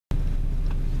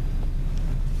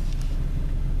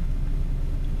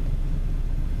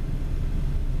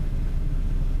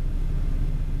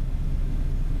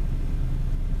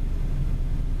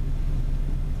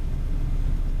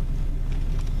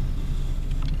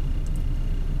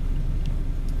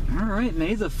Alright,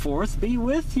 May the 4th be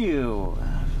with you.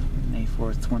 May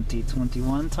 4th,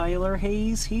 2021, Tyler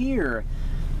Hayes here.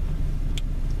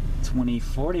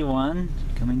 2041,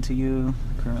 coming to you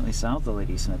currently south of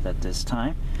Ladysmith at this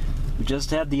time. We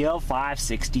just had the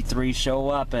L563 show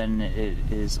up, and it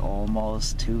is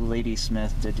almost to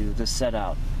Ladysmith to do the set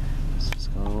out. So let's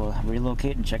go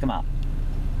relocate and check them out.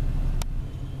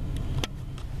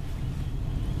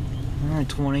 Alright,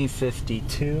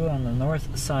 2052 on the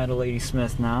north side of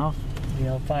Ladysmith now. The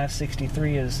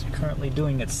L563 is currently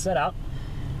doing its set out.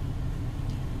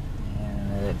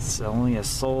 And it's only a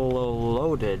solo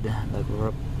loaded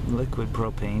liquid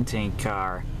propane tank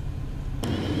car.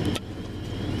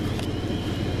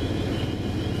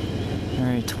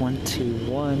 Alright,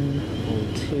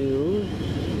 2102.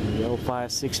 The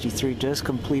L563 just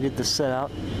completed the set out.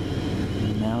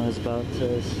 And now is about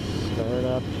to start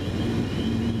up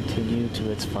and continue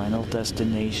to its final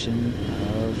destination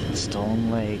of Stone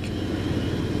Lake.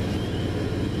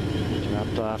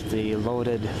 Dropped off the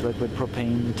loaded liquid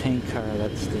propane tank car.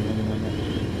 That's the only one that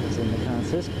is in the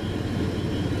consist.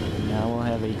 Now we'll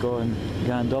have a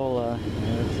gondola.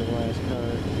 That's the last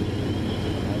car.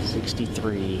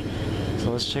 63.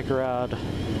 So let's check her out.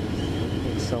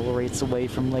 Accelerates away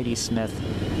from Ladysmith.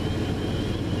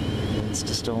 It's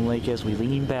to Stone Lake as we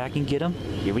lean back and get them.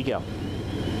 Here we go.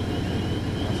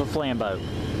 Off a flamboat.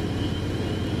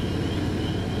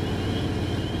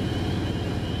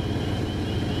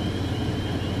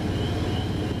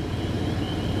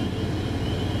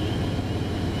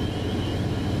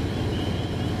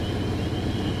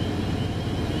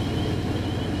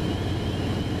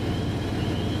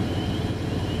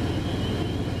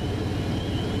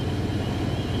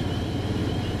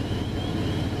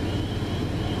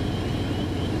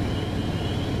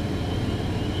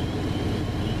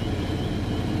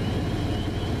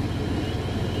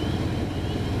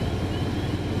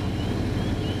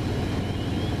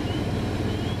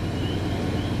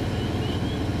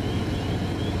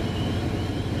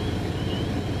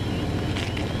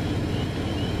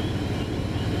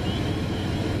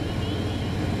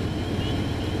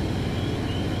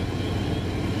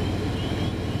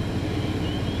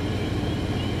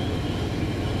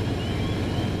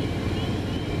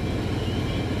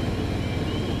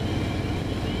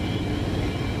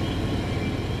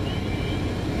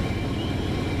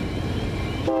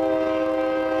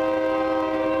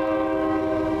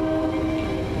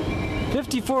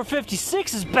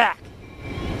 .5456 is back.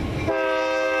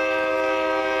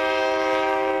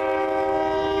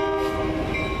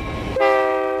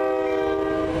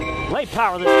 Light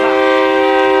power this time.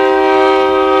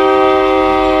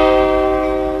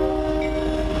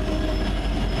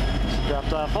 She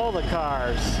dropped off all the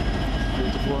cars.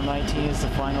 5419 is the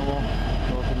final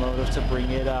locomotive to bring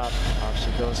it up. Off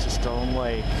she goes to Stone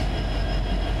Lake.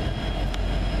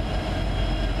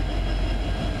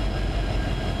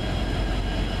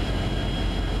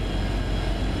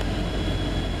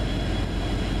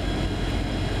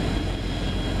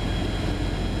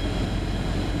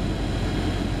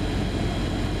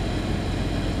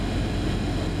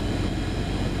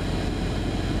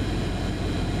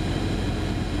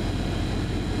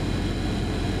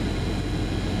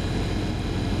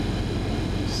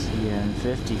 CN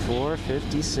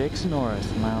 5456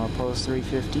 north, mile post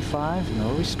 355,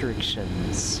 no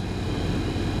restrictions.